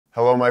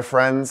Hello, my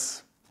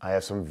friends. I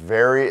have some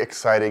very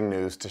exciting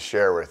news to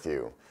share with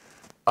you.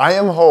 I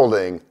am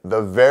holding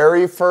the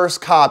very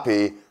first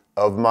copy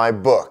of my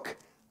book,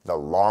 The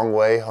Long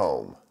Way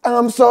Home.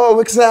 I'm so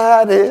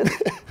excited,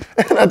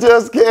 and I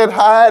just can't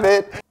hide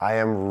it. I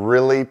am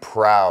really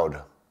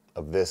proud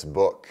of this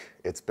book.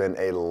 It's been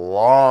a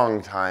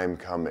long time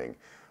coming.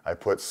 I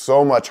put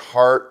so much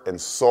heart and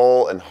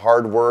soul and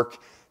hard work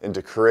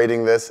into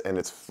creating this, and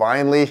it's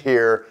finally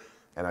here.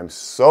 And I'm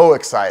so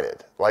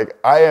excited.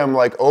 I am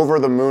over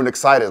the moon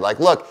excited.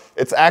 Look,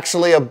 it's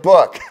actually a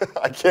book.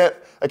 I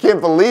can't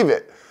believe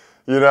it,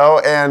 you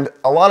know? And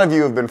a lot of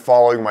you have been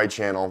following my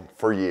channel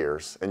for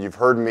years, and you've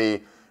heard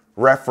me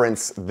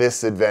reference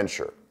this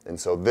adventure. And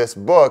so this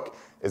book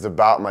is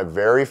about my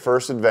very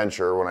first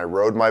adventure when I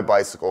rode my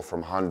bicycle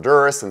from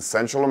Honduras in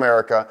Central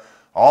America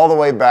all the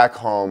way back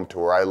home to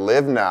where I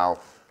live now,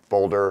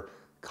 Boulder,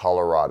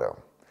 Colorado.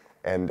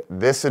 And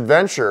this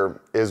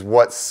adventure is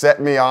what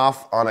set me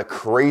off on a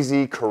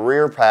crazy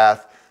career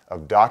path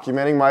of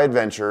documenting my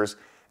adventures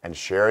and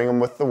sharing them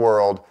with the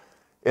world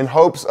in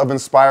hopes of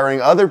inspiring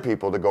other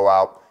people to go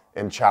out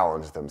and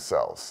challenge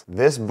themselves.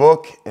 This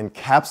book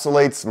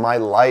encapsulates my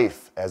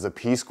life as a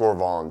Peace Corps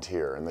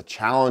volunteer and the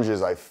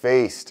challenges I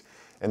faced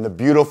and the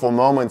beautiful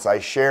moments I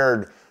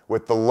shared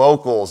with the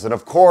locals, and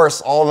of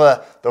course, all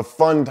the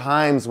fun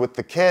times with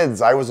the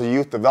kids. I was a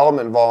youth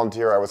development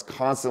volunteer. I was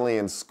constantly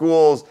in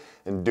schools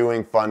and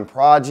doing fun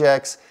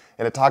projects,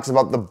 and it talks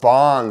about the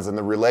bonds and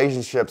the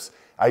relationships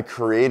I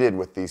created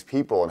with these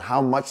people and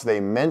how much they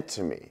meant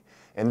to me.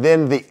 And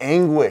then the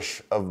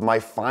anguish of my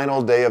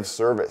final day of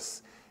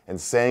service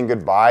and saying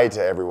goodbye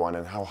to everyone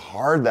and how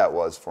hard that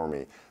was for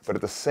me. But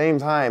at the same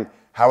time,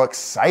 how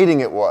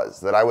exciting it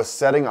was that I was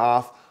setting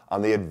off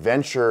on the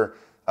adventure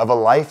of a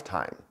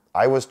lifetime.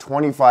 I was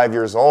 25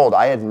 years old.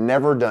 I had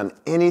never done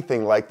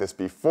anything like this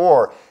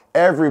before.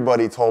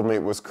 Everybody told me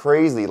it was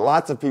crazy.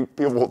 Lots of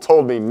people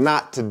told me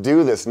not to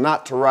do this,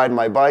 not to ride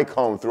my bike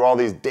home through all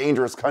these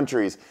dangerous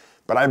countries,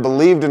 but I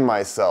believed in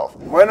myself.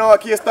 Bueno,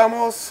 aquí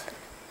estamos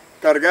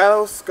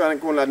cargados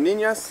con las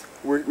niñas.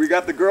 We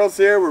got the girls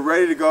here. We're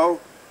ready to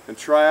go and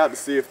try out to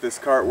see if this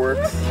cart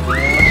works.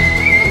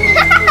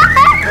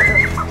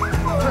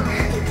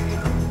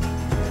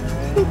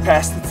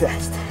 Passed the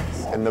test.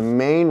 And the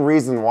main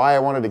reason why I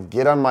wanted to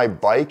get on my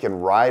bike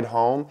and ride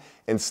home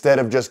instead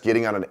of just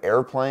getting on an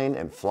airplane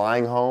and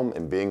flying home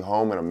and being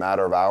home in a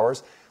matter of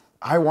hours,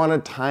 I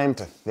wanted time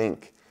to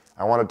think.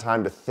 I wanted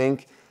time to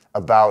think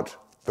about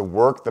the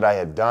work that I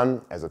had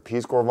done as a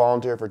Peace Corps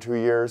volunteer for 2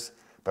 years,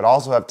 but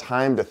also have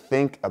time to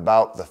think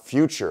about the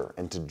future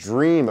and to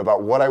dream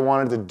about what I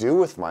wanted to do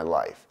with my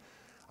life.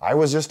 I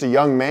was just a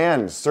young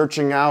man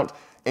searching out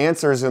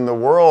answers in the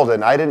world,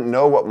 and I didn't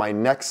know what my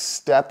next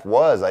step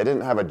was. I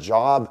didn't have a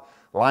job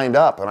lined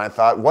up, and I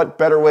thought, what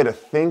better way to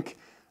think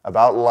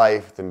about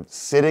life than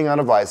sitting on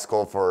a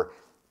bicycle for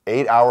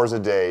 8 hours a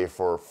day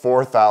for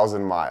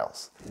 4,000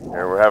 miles. And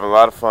we're having a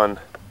lot of fun.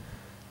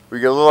 We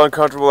get a little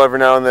uncomfortable every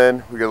now and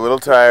then. We get a little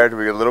tired.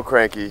 We get a little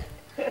cranky.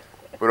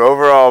 But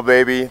overall,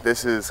 baby,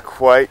 this is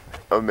quite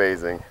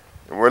amazing.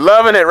 And we're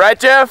loving it, right,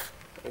 Jeff?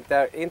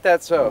 Ain't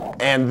that so?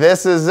 And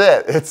this is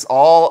it. It's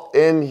all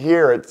in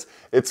here.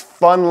 It's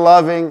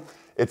fun-loving.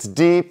 It's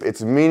deep,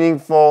 it's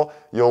meaningful.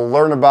 You'll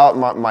learn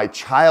about my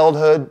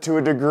childhood to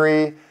a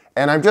degree,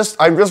 and I'm just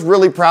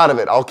really proud of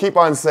it. I'll keep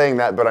on saying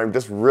that, but I'm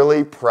just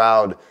really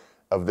proud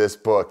of this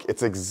book.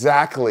 It's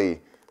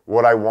exactly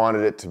what I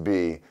wanted it to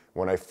be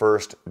when I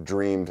first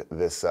dreamed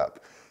this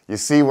up. You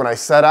see, when I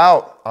set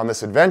out on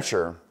this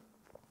adventure,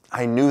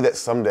 I knew that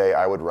someday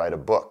I would write a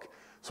book.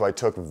 So I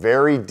took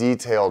very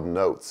detailed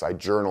notes. I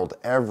journaled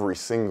every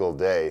single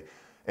day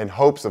in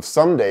hopes of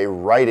someday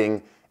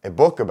writing a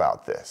book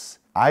about this.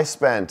 I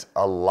spent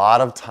a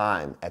lot of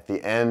time at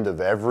the end of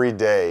every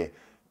day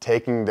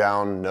taking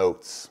down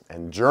notes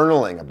and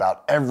journaling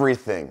about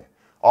everything.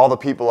 All the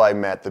people I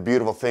met, the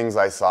beautiful things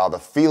I saw, the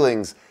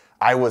feelings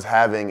I was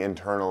having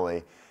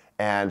internally.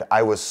 And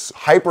I was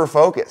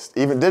hyper-focused.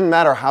 Even didn't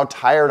matter how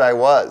tired I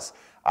was.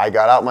 I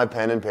got out my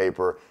pen and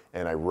paper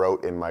and I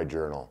wrote in my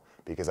journal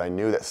because I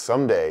knew that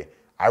someday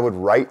I would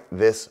write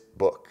this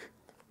book.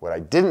 What I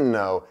didn't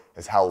know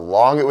is how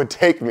long it would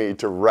take me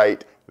to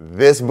write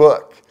this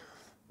book.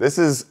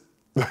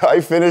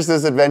 I finished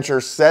this adventure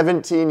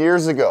 17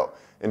 years ago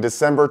in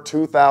December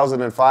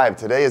 2005.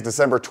 Today is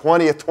December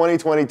 20th,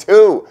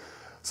 2022.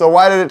 So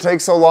why did it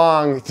take so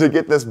long to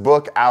get this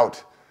book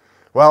out?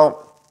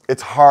 Well,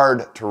 it's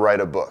hard to write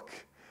a book.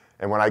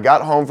 And when I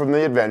got home from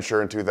the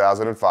adventure in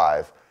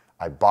 2005,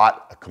 I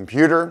bought a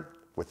computer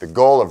with the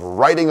goal of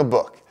writing a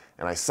book.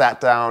 And I sat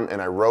down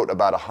and I wrote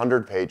about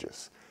 100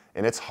 pages.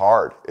 And it's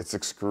hard. It's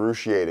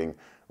excruciating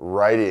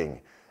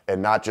writing.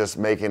 And not just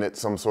making it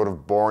some sort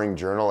of boring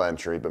journal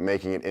entry, but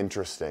making it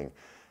interesting.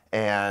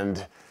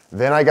 And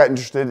then I got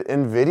interested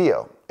in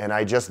video, and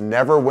I just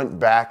never went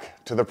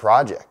back to the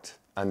project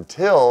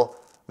until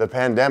the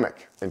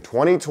pandemic. In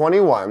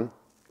 2021,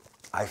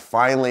 I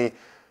finally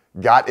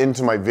got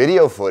into my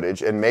video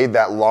footage and made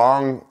that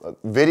long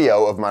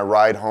video of my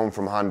ride home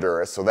from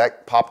Honduras. So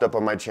that popped up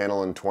on my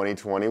channel in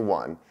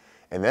 2021.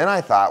 And then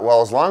I thought,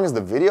 well, as long as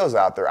the video's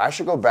out there, I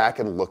should go back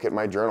and look at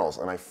my journals.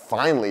 And I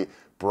finally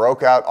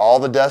broke out all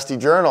the dusty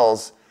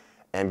journals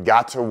and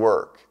got to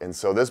work. And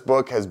so this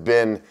book has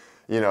been,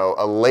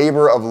 a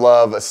labor of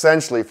love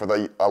essentially for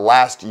the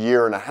last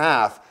year and a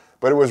half,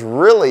 but it was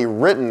really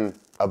written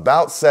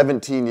about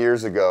 17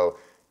 years ago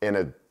in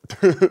a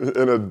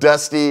in a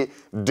dusty,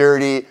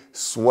 dirty,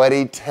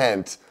 sweaty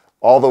tent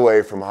all the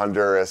way from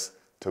Honduras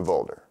to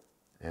Boulder.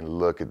 And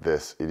look at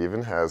this. It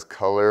even has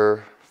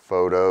color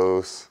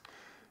photos.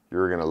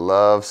 You're gonna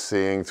love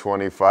seeing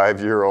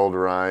 25-year-old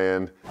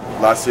Ryan.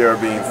 La Sierra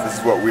beans, this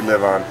is what we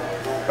live on.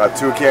 About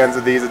 2 cans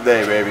of these a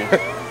day, baby.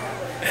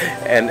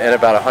 and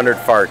about 100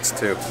 farts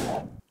too.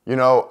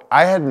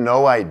 I had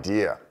no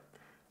idea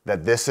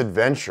that this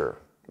adventure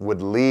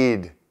would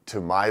lead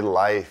to my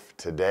life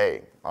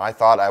today. I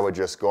thought I would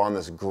just go on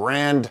this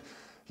grand,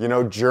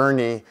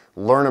 journey,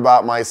 learn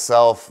about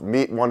myself,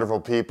 meet wonderful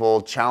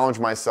people, challenge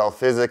myself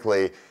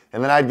physically,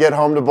 and then I'd get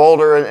home to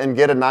Boulder and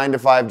get a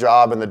 9-to-5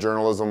 job in the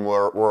journalism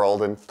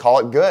world and call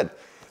it good.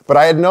 But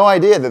I had no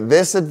idea that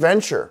this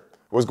adventure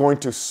was going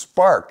to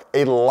spark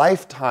a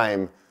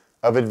lifetime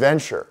of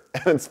adventure.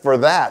 And it's for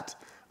that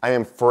I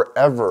am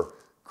forever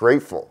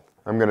grateful.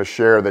 I'm going to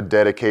share the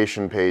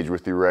dedication page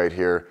with you right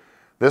here.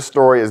 This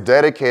story is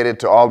dedicated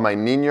to all my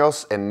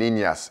niños and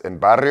niñas in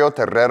Barrio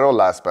Terrero,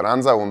 La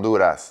Esperanza,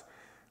 Honduras.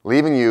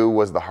 Leaving you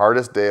was the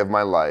hardest day of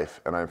my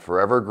life, and I'm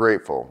forever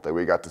grateful that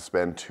we got to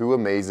spend 2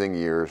 amazing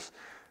years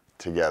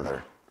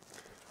together.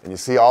 And you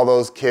see all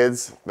those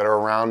kids that are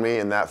around me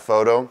in that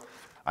photo?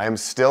 I am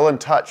still in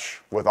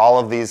touch with all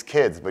of these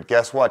kids, but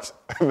guess what?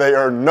 They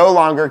are no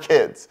longer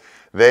kids.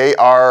 They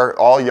are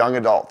all young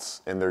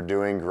adults, and they're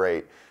doing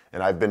great.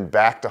 And I've been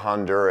back to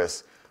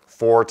Honduras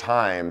 4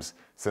 times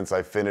since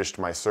I finished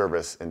my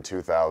service in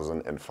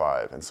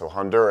 2005. And so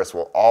Honduras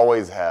will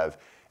always have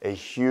a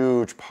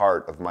huge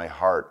part of my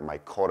heart, my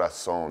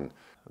corazón.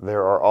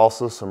 There are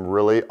also some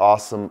really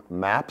awesome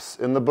maps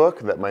in the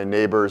book that my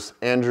neighbors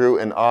Andrew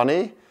and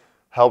Ani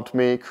helped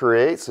me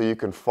create, so you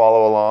can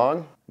follow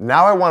along.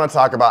 Now I want to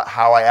talk about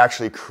how I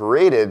actually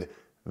created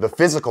the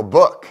physical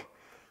book.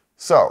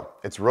 So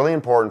it's really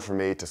important for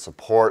me to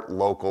support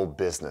local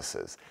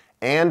businesses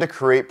and to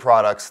create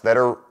products that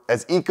are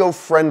as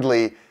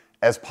eco-friendly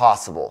as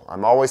possible.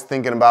 I'm always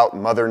thinking about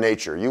Mother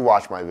Nature. You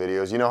watch my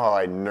videos, you know how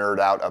I nerd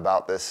out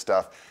about this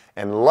stuff.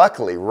 And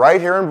luckily, right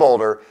here in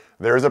Boulder,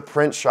 there's a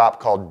print shop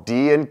called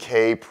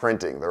D&K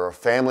Printing. They're a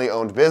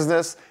family-owned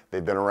business.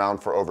 They've been around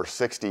for over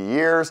 60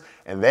 years,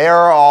 and they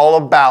are all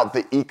about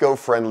the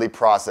eco-friendly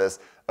process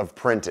of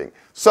printing.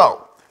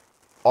 So,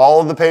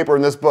 all of the paper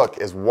in this book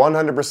is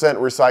 100%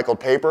 recycled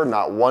paper.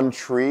 Not one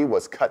tree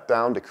was cut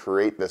down to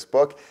create this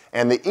book.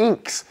 And the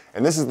inks,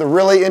 and this is the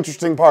really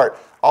interesting part,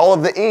 all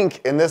of the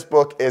ink in this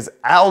book is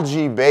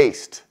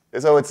algae-based.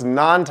 So it's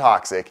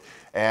non-toxic,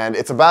 and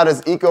it's about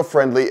as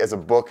eco-friendly as a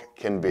book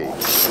can be.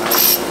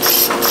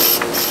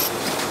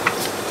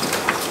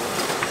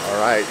 All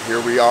right,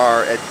 here we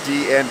are at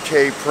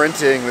D&K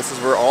Printing. This is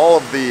where all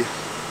of the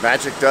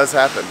magic does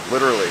happen,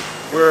 literally.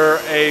 We're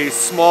a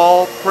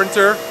small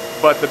printer,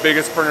 but the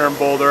biggest printer in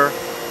Boulder.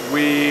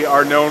 We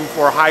are known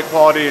for high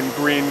quality and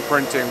green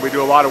printing. We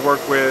do a lot of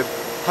work with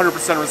 100%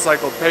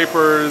 recycled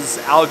papers,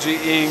 algae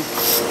ink.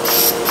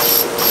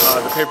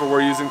 The paper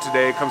we're using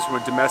today comes from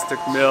a domestic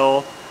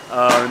mill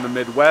in the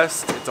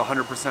Midwest. It's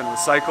 100%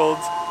 recycled.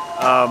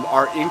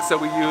 Our inks that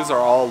we use are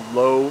all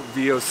low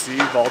VOC,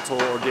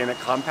 volatile organic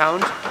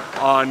compound.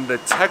 On the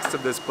text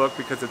of this book,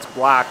 because it's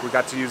black, we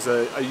got to use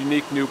a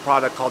unique new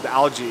product called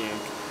algae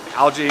ink.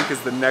 Algae ink is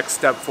the next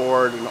step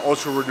forward, an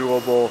ultra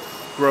renewable,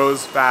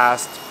 grows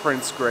fast,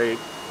 prints great,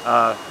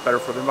 better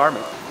for the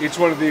environment. Each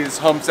one of these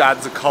humps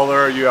adds a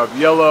color. You have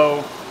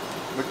yellow,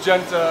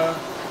 magenta,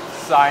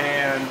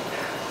 cyan,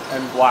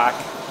 and black.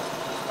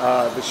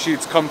 The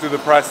sheets come through the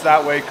press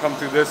that way, come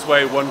through this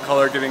way, one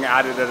color getting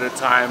added at a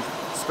time,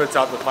 spits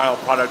out the final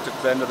product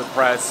at the end of the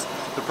press.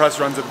 The press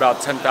runs at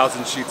about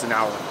 10,000 sheets an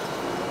hour.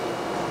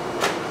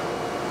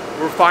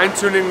 We're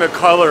fine-tuning the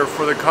color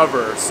for the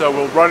cover, so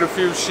we'll run a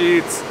few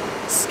sheets,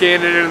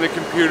 scan it in the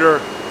computer,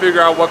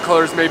 figure out what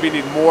colors maybe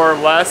need more or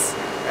less,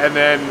 and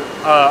then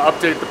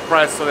update the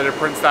press so that it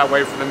prints that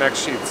way for the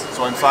next sheets.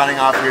 So I'm signing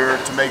off here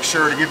to make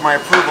sure to give my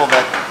approval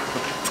that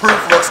the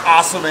proof looks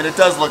awesome, and it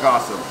does look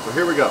awesome. So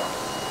here we go.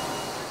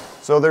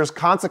 So there's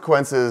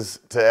consequences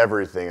to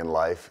everything in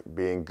life,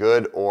 being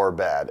good or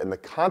bad. And the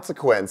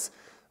consequence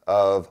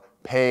of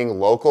paying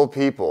local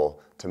people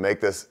to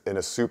make this in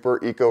a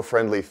super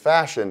eco-friendly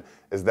fashion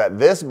is that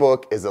this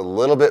book is a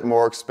little bit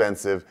more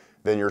expensive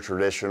than your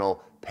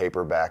traditional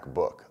paperback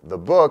book. The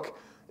book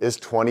is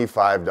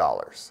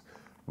 $25.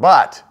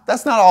 But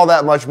that's not all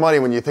that much money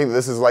when you think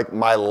this is like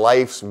my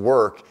life's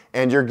work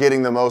and you're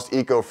getting the most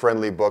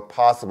eco-friendly book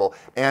possible.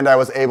 And I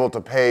was able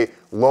to pay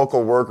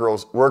local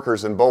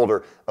workers in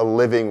Boulder a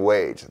living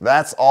wage.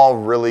 That's all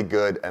really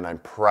good, and I'm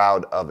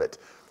proud of it.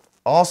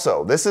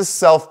 Also, this is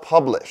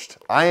self-published.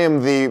 I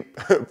am the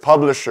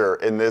publisher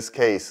in this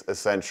case,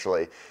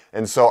 essentially.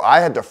 And so I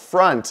had to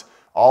front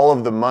all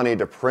of the money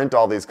to print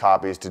all these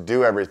copies, to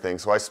do everything.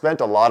 So I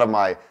spent a lot of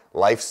my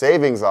life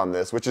savings on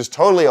this, which is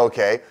totally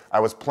okay. I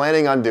was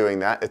planning on doing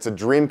that. It's a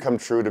dream come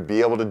true to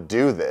be able to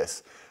do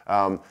this.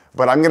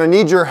 But I'm gonna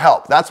need your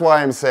help. That's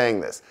why I'm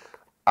saying this.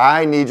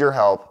 I need your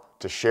help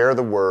to share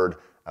the word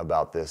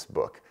about this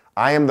book.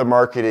 I am the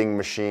marketing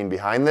machine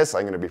behind this.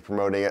 I'm going to be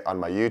promoting it on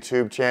my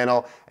YouTube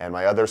channel and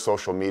my other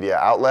social media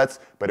outlets,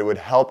 but it would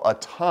help a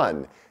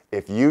ton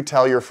if you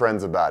tell your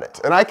friends about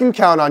it. And I can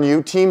count on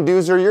you, Team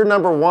Duzer, you're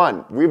number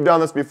one. We've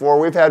done this before.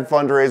 We've had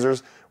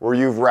fundraisers where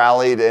you've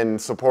rallied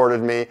and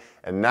supported me,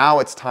 and now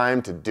it's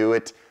time to do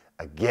it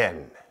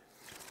again.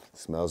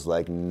 Smells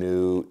like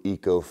new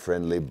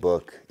eco-friendly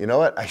book. You know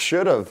what? I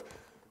should have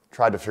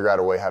tried to figure out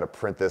a way how to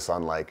print this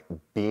on like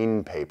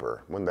bean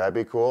paper. Wouldn't that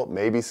be cool?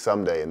 Maybe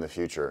someday in the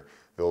future,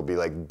 there will be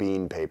like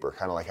bean paper,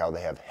 kind of like how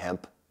they have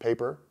hemp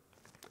paper.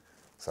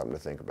 Something to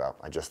think about.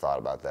 I just thought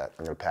about that.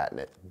 I'm gonna patent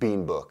it.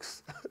 Bean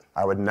books.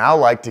 I would now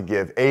like to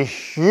give a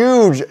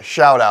huge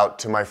shout out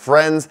to my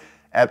friends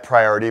at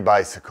Priority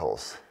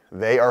Bicycles.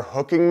 They are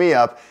hooking me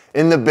up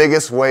in the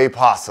biggest way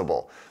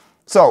possible.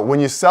 So when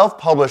you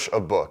self-publish a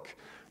book,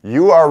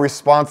 you are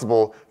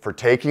responsible for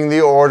taking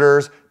the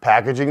orders,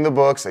 packaging the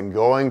books, and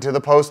going to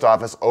the post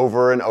office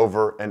over and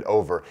over and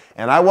over.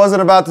 And I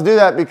wasn't about to do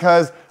that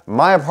because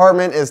my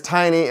apartment is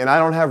tiny and I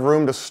don't have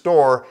room to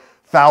store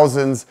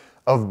thousands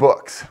of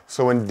books.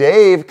 So when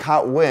Dave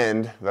caught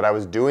wind that I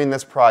was doing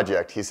this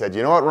project, he said,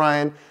 you know what,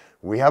 Ryan,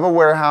 we have a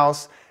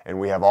warehouse and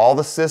we have all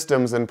the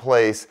systems in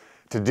place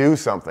to do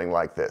something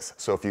like this.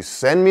 So if you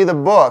send me the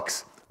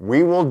books,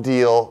 we will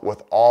deal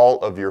with all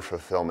of your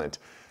fulfillment.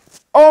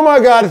 Oh my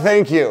God,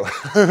 thank you.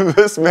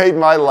 This made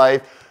my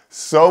life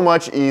so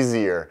much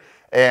easier.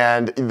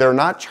 And they're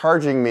not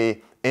charging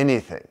me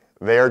anything.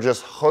 They are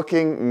just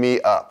hooking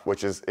me up,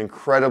 which is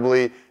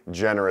incredibly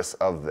generous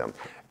of them.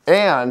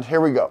 And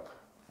here we go.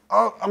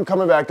 Oh, I'm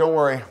coming back, don't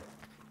worry.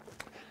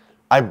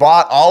 I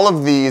bought all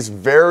of these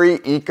very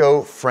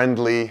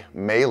eco-friendly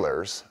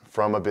mailers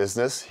from a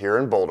business here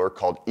in Boulder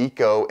called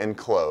Eco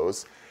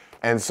Enclose.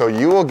 And so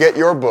you will get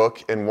your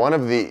book in one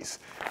of these.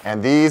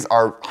 And these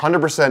are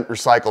 100%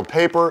 recycled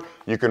paper.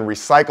 You can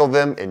recycle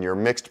them in your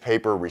mixed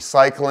paper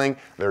recycling.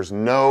 There's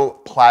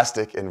no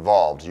plastic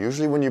involved.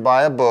 Usually when you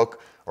buy a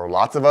book or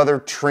lots of other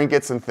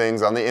trinkets and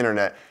things on the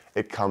internet,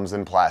 it comes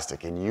in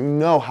plastic. And you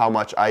know how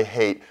much I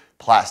hate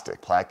plastic.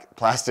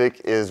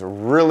 Plastic is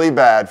really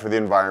bad for the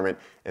environment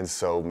in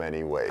so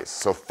many ways.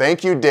 So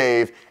thank you,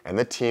 Dave, and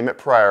the team at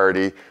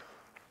Priority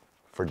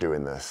for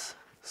doing this.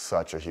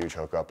 Such a huge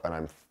hookup, and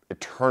I'm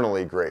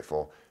eternally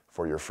grateful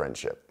for your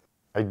friendship.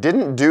 I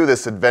didn't do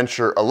this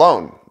adventure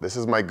alone. This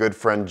is my good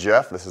friend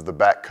Jeff. This is the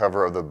back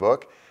cover of the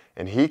book.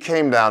 And he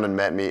came down and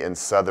met me in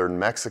southern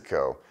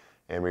Mexico.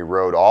 And we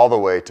rode all the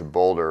way to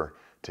Boulder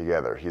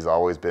together. He's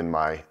always been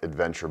my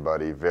adventure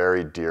buddy,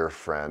 very dear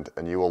friend.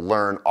 And you will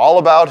learn all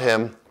about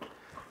him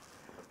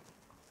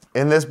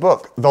in this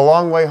book, The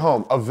Long Way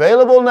Home.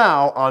 Available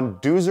now on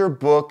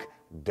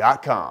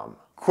DuzerBook.com.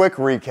 Quick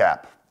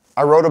recap.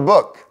 I wrote a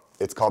book.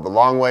 It's called The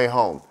Long Way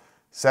Home.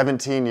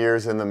 17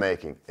 years in the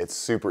making. It's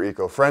super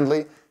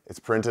eco-friendly. It's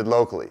printed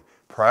locally.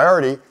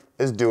 Priority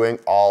is doing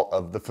all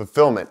of the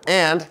fulfillment.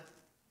 And,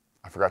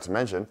 I forgot to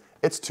mention,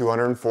 it's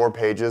 204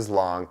 pages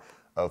long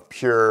of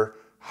pure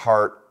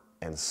heart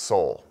and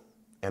soul.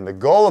 And the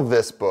goal of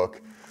this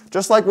book,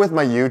 just like with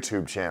my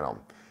YouTube channel,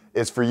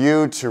 is for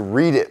you to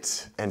read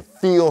it and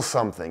feel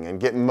something and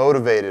get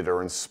motivated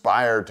or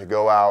inspired to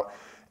go out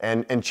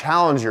and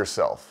challenge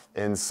yourself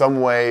in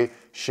some way,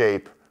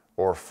 shape,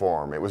 or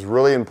form. It was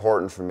really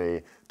important for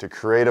me to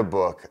create a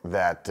book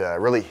that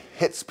really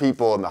hits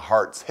people in the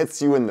hearts,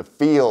 hits you in the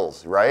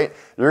feels, right?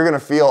 You're gonna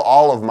feel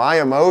all of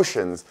my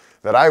emotions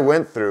that I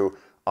went through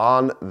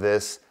on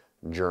this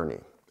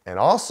journey. And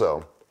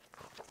also,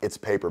 it's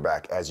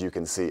paperback, as you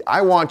can see.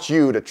 I want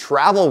you to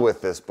travel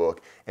with this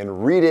book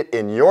and read it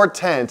in your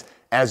tent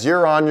as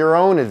you're on your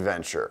own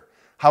adventure.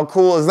 How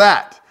cool is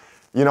that?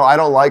 You know, I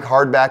don't like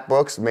hardback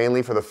books,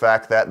 mainly for the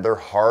fact that they're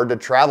hard to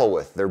travel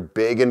with. They're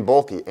big and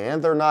bulky,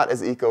 and they're not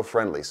as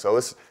eco-friendly. So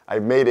I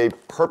made a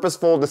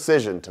purposeful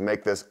decision to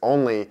make this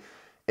only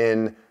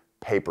in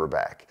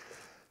paperback.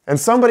 And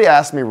somebody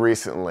asked me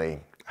recently,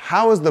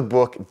 how is the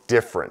book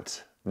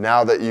different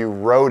now that you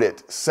wrote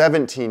it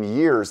 17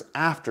 years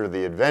after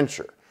the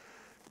adventure?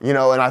 You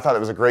know, and I thought it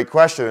was a great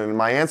question, and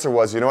my answer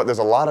was, you know what, there's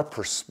a lot of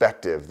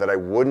perspective that I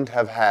wouldn't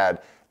have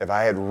had if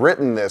I had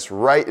written this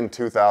right in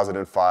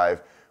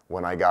 2005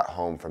 when I got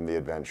home from the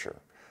adventure.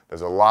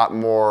 There's a lot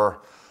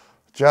more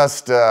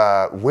just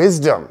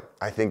wisdom,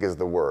 I think is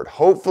the word.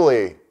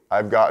 Hopefully,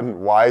 I've gotten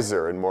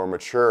wiser and more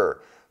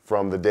mature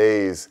from the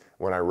days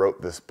when I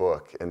wrote this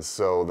book. And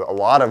so a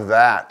lot of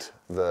that,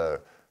 the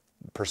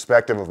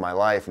perspective of my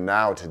life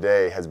now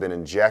today has been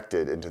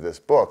injected into this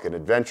book, an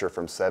adventure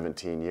from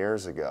 17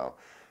 years ago.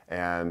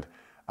 And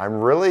I'm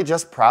really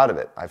just proud of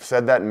it. I've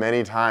said that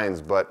many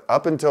times, but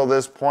up until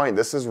this point,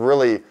 this is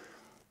really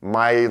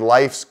my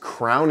life's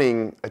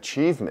crowning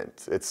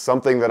achievement. It's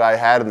something that I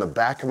had in the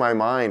back of my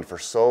mind for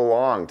so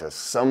long, to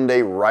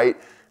someday write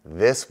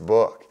this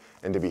book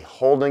and to be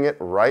holding it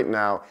right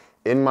now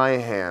in my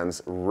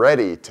hands,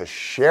 ready to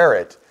share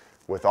it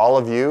with all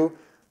of you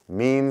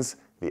means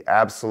the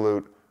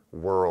absolute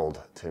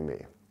world to me.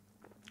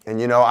 And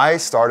you know, I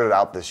started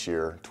out this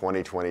year,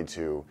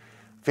 2022,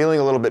 feeling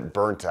a little bit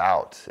burnt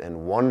out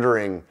and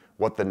wondering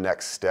what the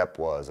next step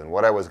was and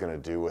what I was going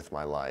to do with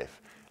my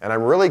life. And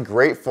I'm really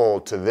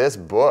grateful to this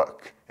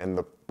book and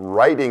the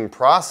writing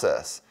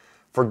process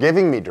for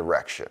giving me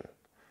direction.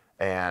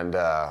 And,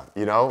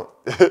 you know,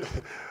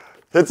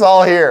 it's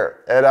all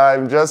here. And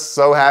I'm just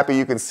so happy.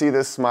 You can see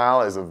this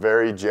smile is a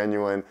very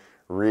genuine,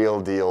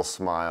 real deal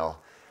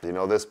smile. You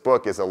know, this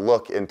book is a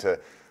look into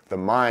the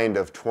mind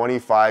of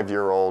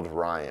 25-year-old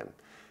Ryan.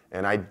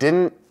 And I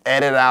didn't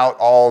edit out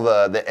all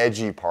the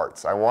edgy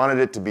parts. I wanted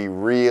it to be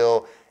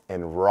real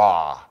and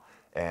raw,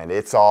 and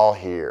it's all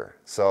here.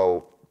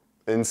 So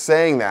in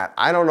saying that,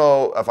 I don't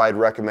know if I'd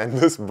recommend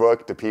this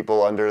book to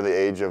people under the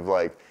age of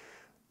like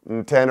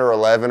 10 or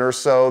 11 or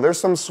so. There's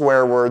some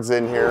swear words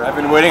in here. I've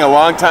been waiting a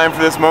long time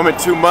for this moment,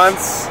 2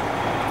 months.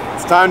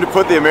 It's time to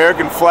put the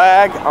American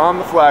flag on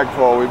the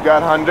flagpole. We've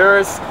got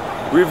Honduras,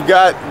 we've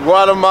got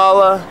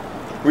Guatemala,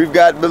 we've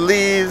got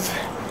Belize,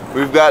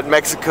 we've got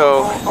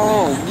Mexico.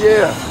 Oh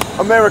yeah,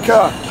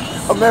 America,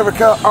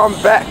 America, I'm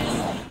back.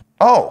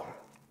 Oh,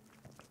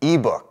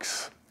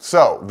 ebooks.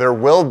 So there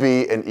will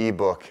be an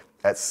ebook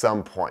at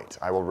some point.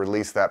 I will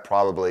release that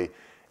probably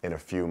in a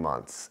few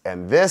months.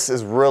 And this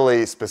is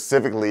really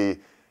specifically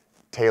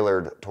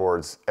tailored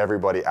towards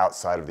everybody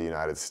outside of the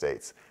United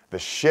States. The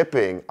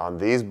shipping on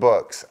these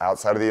books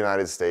outside of the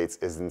United States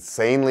is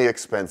insanely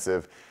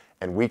expensive,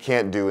 and we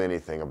can't do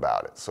anything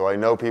about it. So I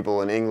know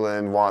people in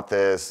England want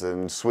this,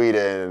 and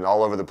Sweden, and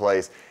all over the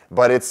place,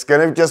 but it's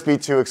gonna just be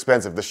too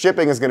expensive. The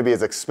shipping is gonna be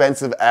as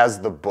expensive as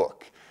the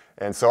book.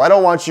 And so I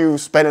don't want you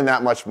spending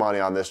that much money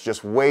on this.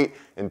 Just wait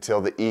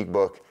until the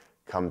ebook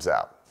comes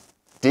out.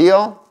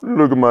 Deal?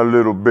 Look at my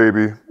little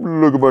baby.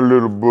 Look at my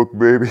little book,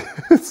 baby.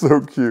 It's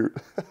so cute.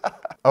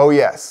 Oh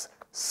yes,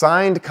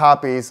 signed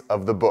copies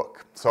of the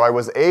book. So I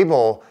was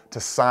able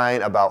to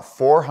sign about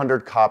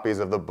 400 copies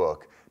of the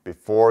book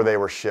before they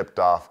were shipped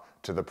off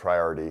to the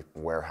priority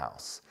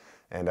warehouse.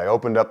 And I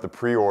opened up the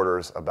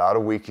pre-orders about a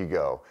week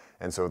ago.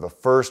 And so the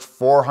first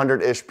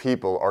 400-ish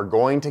people are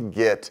going to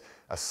get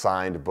a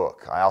signed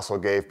book. I also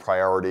gave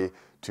priority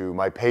to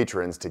my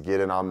patrons to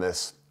get in on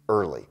this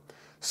early.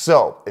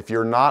 So if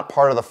you're not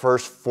part of the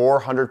first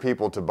 400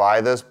 people to buy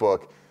this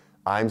book,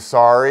 I'm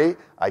sorry,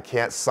 I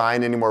can't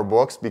sign any more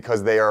books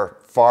because they are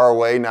far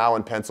away now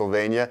in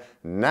Pennsylvania.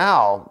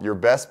 Now, your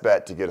best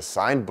bet to get a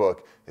signed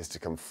book is to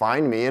come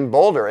find me in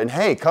Boulder. And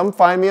hey, come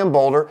find me in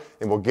Boulder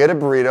and we'll get a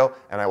burrito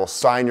and I will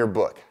sign your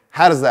book.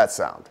 How does that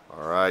sound?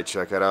 All right,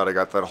 check it out. I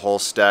got that whole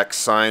stack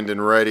signed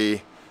and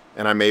ready.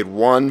 And I made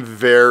one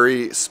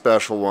very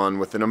special one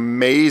with an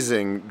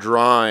amazing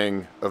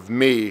drawing of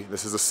me.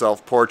 This is a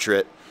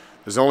self-portrait.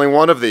 There's only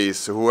one of these,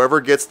 so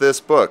whoever gets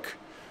this book,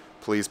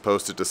 please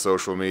post it to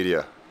social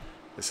media.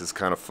 This is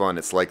kind of fun.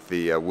 It's like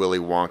the Willy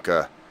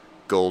Wonka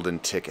golden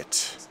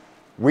ticket.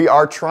 We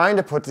are trying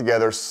to put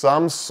together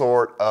some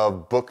sort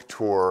of book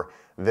tour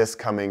this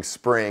coming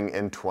spring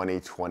in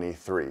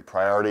 2023.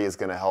 Priority is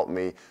going to help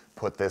me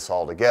put this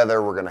all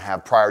together. We're going to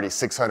have Priority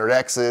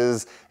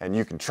 600Xs, and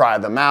you can try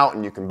them out,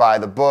 and you can buy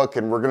the book,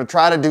 and we're going to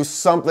try to do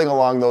something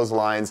along those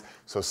lines.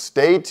 So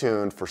stay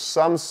tuned for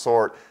some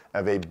sort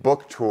of a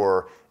book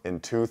tour in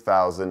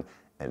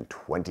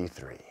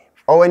 2023.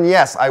 Oh, and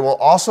yes, I will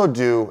also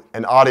do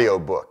an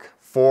audiobook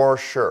for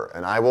sure,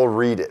 and I will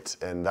read it,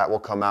 and that will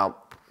come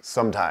out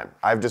sometime.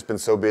 I've just been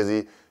so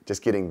busy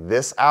just getting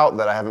this out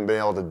that I haven't been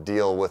able to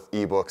deal with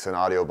ebooks and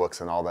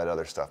audiobooks and all that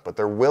other stuff. But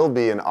there will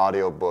be an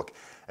audiobook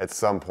at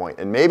some point,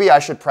 and maybe I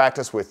should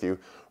practice with you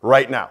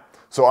right now.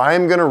 So I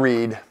am gonna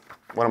read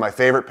one of my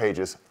favorite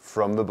pages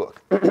from the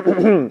book.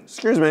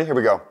 Excuse me, here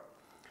we go.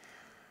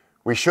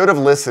 We should have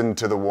listened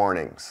to the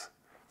warnings.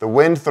 The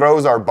wind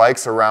throws our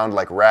bikes around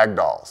like rag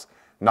dolls,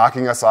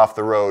 knocking us off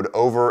the road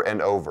over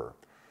and over.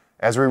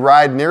 As we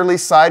ride nearly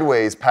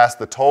sideways past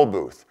the toll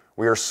booth,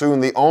 we are soon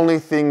the only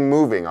thing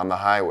moving on the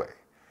highway.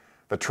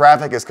 The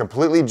traffic is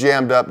completely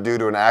jammed up due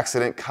to an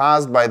accident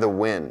caused by the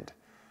wind.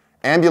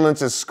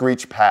 Ambulances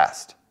screech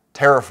past,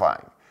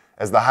 terrifying,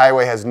 as the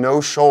highway has no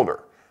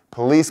shoulder.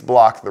 Police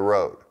block the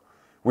road.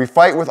 We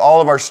fight with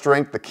all of our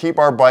strength to keep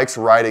our bikes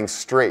riding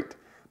straight,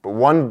 but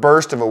one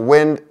burst of a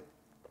wind,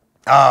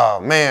 oh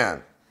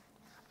man,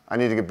 I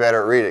need to get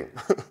better at reading.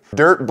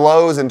 Dirt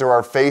blows into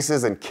our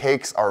faces and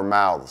cakes our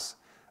mouths.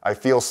 I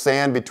feel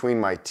sand between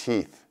my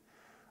teeth.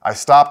 I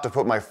stop to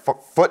put my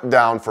foot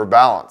down for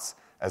balance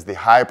as the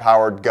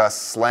high-powered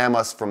gusts slam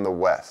us from the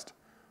west.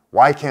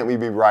 Why can't we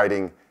be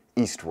riding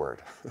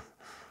eastward?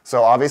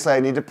 So obviously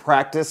I need to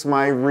practice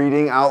my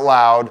reading out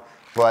loud,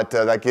 but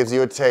that gives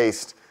you a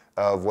taste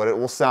of what it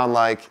will sound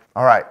like.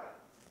 All right,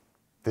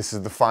 this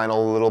is the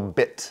final little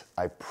bit,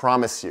 I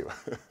promise you.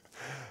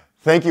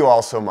 Thank you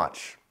all so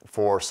much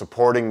for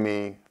supporting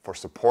me, for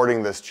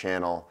supporting this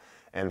channel,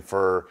 and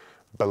for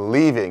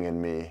believing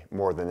in me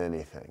more than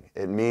anything.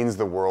 It means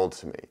the world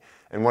to me.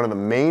 And one of the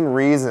main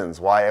reasons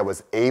why I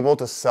was able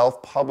to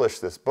self-publish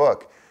this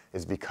book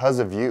is because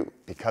of you,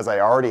 because I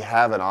already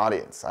have an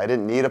audience. I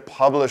didn't need a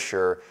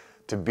publisher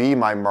to be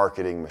my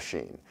marketing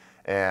machine.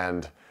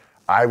 And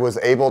I was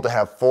able to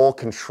have full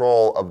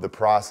control of the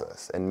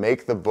process and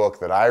make the book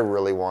that I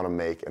really want to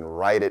make and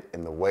write it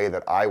in the way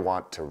that I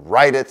want to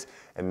write it,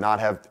 and not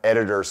have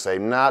editors say,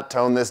 not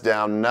tone this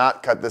down,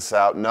 not cut this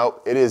out.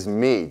 No, it is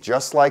me.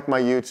 Just like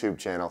my YouTube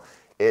channel,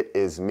 it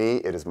is me.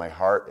 It is my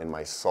heart and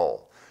my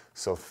soul.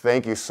 So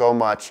thank you so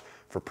much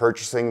for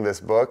purchasing this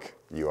book.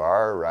 You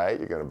are, right?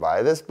 You're going to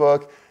buy this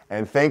book.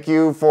 And thank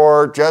you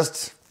for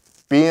just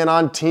being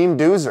on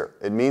TeamDuzer.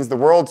 It means the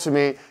world to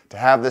me to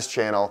have this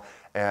channel.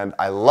 And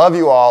I love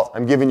you all.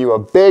 I'm giving you a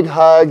big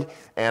hug.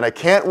 And I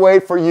can't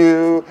wait for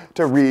you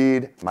to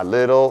read my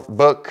little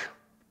book,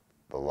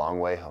 The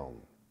Long Way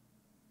Home.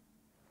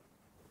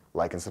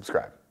 Like and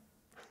subscribe.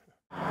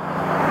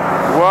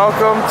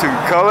 Welcome to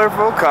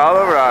colorful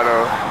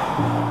Colorado.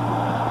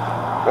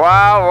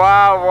 Wow,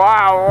 wow,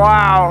 wow,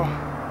 wow.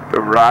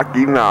 The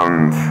Rocky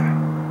Mountains.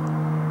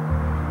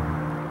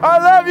 I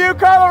love you,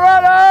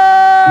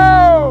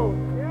 Colorado!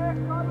 Yeah,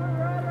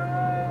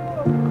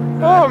 Colorado!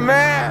 Oh,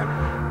 man.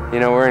 You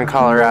know, we're in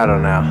Colorado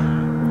now.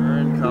 We're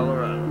in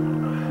Colorado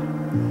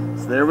now.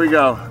 So there we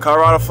go.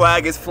 Colorado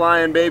flag is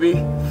flying, baby.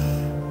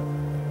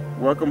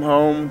 Welcome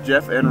home,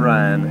 Jeff and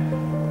Ryan.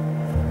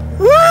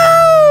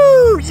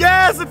 Woo!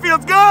 Yes, it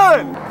feels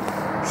good!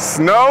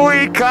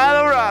 Snowy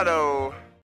Colorado.